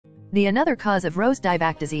The another cause of rose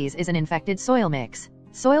dieback disease is an infected soil mix.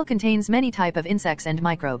 Soil contains many type of insects and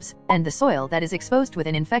microbes, and the soil that is exposed with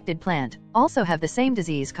an infected plant also have the same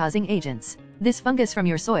disease-causing agents. This fungus from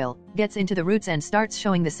your soil gets into the roots and starts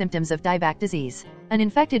showing the symptoms of dieback disease. An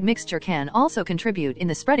infected mixture can also contribute in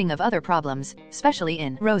the spreading of other problems, especially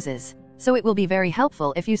in roses. So it will be very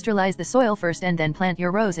helpful if you sterilize the soil first and then plant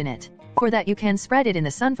your rose in it. For that you can spread it in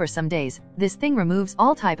the sun for some days. This thing removes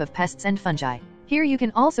all type of pests and fungi. Here you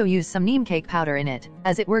can also use some neem cake powder in it,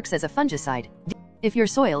 as it works as a fungicide. If your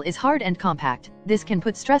soil is hard and compact, this can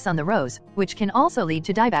put stress on the rose, which can also lead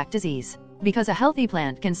to dieback disease. Because a healthy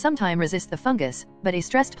plant can sometimes resist the fungus, but a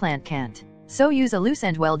stressed plant can't. So use a loose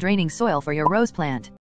and well-draining soil for your rose plant.